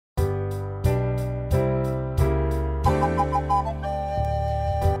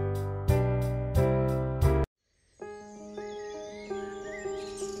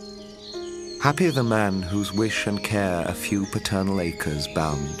Happy the man whose wish and care a few paternal acres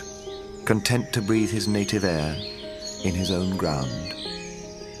bound, content to breathe his native air in his own ground.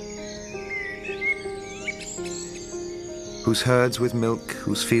 Whose herds with milk,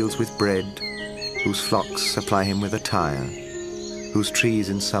 whose fields with bread, whose flocks supply him with attire, whose trees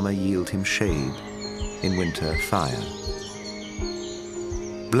in summer yield him shade, in winter fire.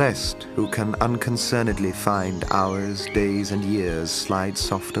 Blest who can unconcern'dly find hours, days and years slide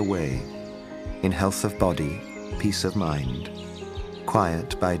soft away, in health of body, peace of mind,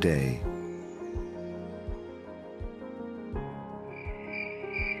 quiet by day.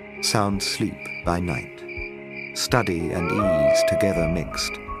 Sound sleep by night, study and ease together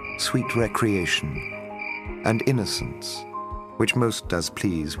mixed, sweet recreation, and innocence, which most does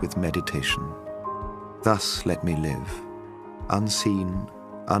please with meditation. Thus let me live, unseen,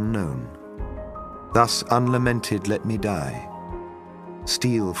 unknown. Thus unlamented let me die,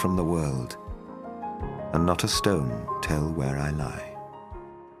 steal from the world, and not a stone tell where I lie.